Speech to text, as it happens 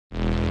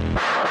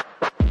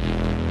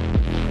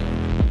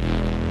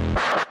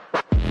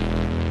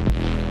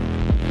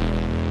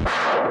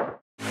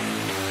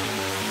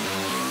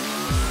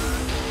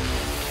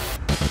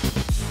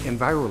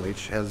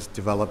EnviroLeach has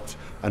developed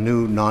a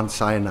new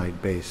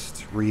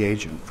non-cyanide-based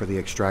reagent for the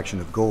extraction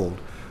of gold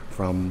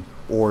from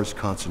ores,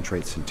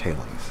 concentrates, and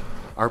tailings.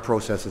 Our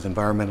process is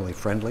environmentally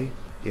friendly.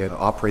 It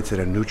operates at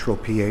a neutral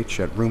pH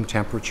at room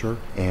temperature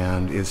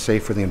and is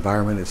safe for the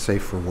environment, is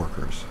safe for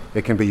workers.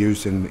 It can be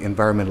used in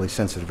environmentally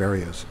sensitive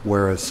areas,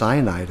 whereas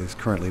cyanide has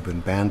currently been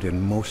banned in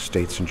most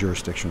states and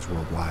jurisdictions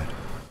worldwide.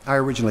 I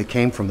originally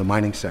came from the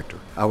mining sector.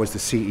 I was the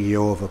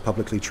CEO of a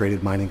publicly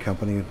traded mining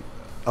company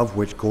of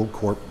which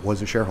Goldcorp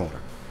was a shareholder.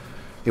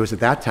 It was at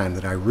that time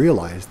that I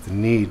realized the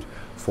need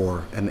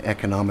for an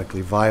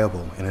economically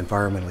viable and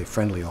environmentally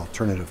friendly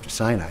alternative to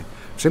cyanide,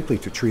 simply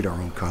to treat our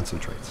own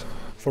concentrates.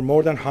 For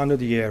more than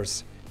 100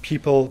 years,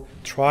 people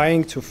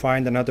trying to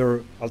find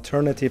another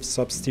alternative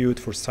substitute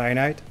for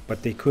cyanide,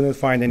 but they couldn't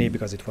find any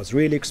because it was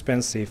really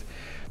expensive.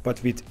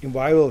 But with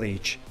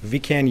EnviroLeach, we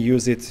can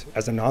use it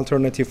as an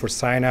alternative for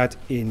cyanide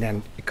in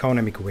an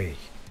economic way.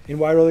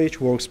 EnviroLeach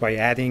works by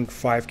adding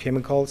 5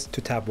 chemicals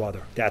to tap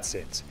water. That's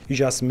it. You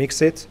just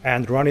mix it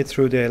and run it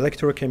through the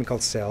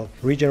electrochemical cell,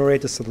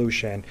 regenerate the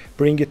solution,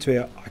 bring it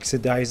to an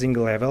oxidizing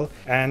level,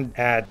 and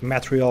add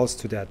materials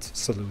to that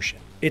solution.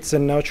 It's a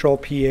natural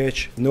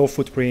pH, no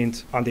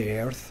footprint on the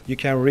earth. You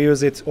can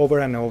reuse it over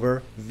and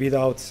over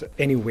without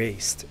any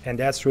waste. And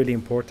that's really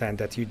important,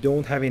 that you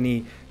don't have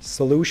any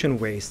solution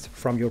waste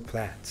from your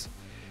plant.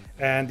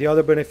 And the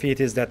other benefit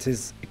is that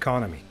it's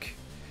economic.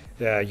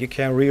 You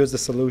can reuse the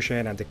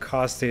solution and the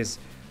cost is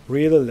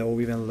really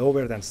low, even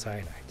lower than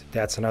cyanide.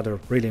 That's another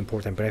really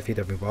important benefit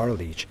of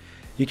EnviroLeach.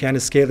 You can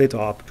scale it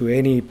up to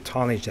any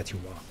tonnage that you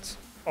want.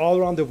 All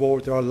around the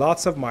world, there are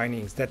lots of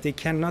minings that they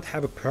cannot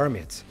have a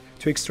permit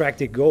to extract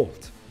the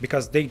gold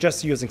because they're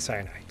just using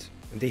cyanide.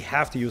 And they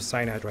have to use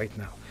cyanide right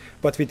now.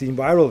 But with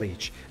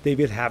EnviroLeach, they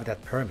will have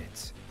that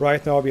permit.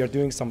 Right now, we are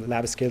doing some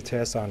lab scale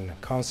tests on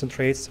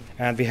concentrates,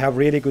 and we have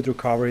really good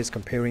recoveries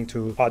comparing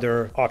to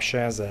other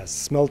options as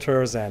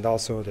smelters and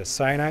also the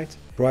cyanide.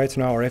 Right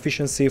now, our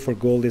efficiency for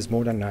gold is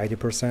more than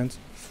 90%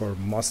 for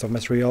most of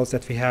materials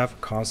that we have,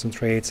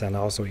 concentrates and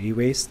also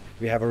e-waste.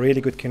 We have a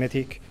really good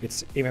kinetic.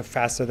 It's even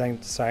faster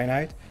than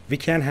cyanide. We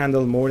can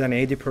handle more than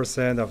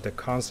 80% of the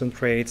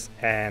concentrates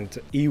and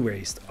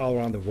e-waste all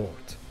around the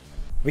world.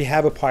 We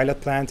have a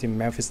pilot plant in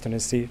Memphis,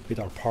 Tennessee with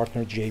our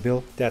partner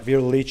Jabil that we're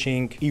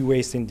leaching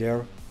e-waste in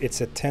there. It's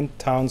a 10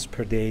 tons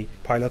per day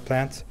pilot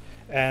plant.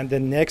 And the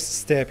next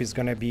step is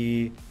going to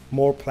be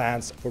more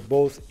plants for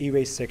both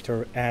e-waste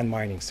sector and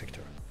mining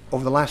sector.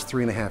 Over the last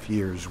 3.5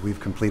 years, we've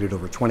completed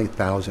over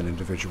 20,000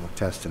 individual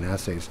tests and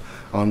assays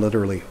on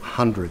literally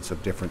hundreds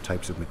of different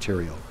types of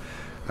material.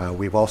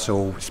 We've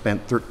also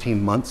spent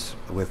 13 months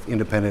with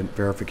independent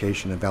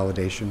verification and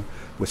validation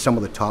with some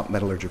of the top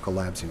metallurgical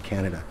labs in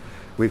Canada.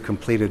 We've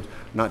completed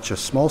not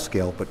just small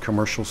scale, but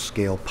commercial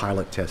scale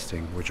pilot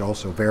testing, which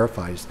also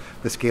verifies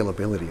the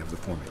scalability of the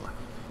formula.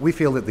 We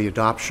feel that the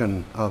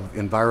adoption of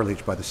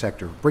EnviroLeach by the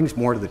sector brings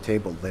more to the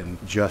table than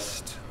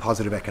just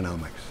positive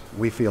economics.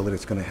 We feel that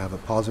it's going to have a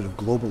positive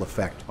global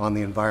effect on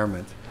the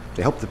environment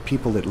to help the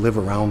people that live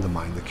around the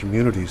mine, the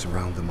communities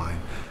around the mine.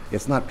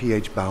 It's not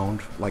pH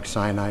bound like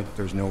cyanide.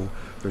 There's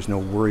no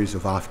worries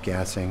of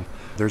off-gassing.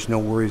 There's no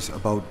worries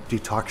about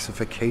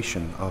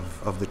detoxification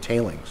of the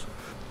tailings.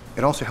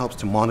 It also helps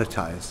to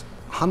monetize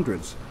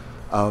hundreds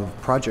of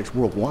projects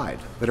worldwide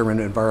that are in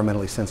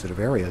environmentally sensitive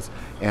areas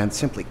and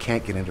simply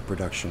can't get into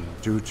production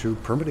due to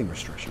permitting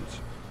restrictions.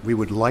 We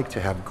would like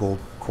to have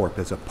Goldcorp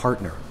as a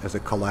partner, as a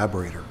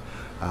collaborator,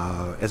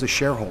 as a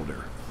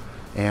shareholder,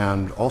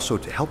 and also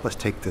to help us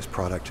take this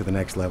product to the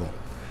next level.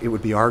 It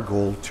would be our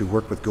goal to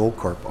work with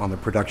Goldcorp on the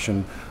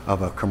production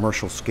of a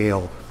commercial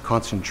scale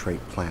concentrate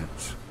plant.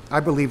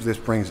 I believe this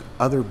brings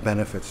other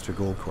benefits to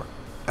Goldcorp,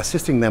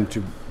 assisting them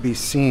to be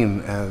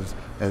seen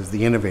as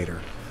the innovator,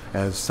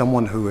 as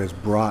someone who has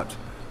brought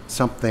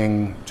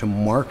something to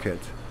market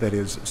that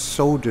is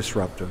so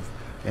disruptive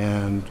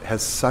and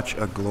has such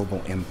a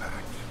global impact.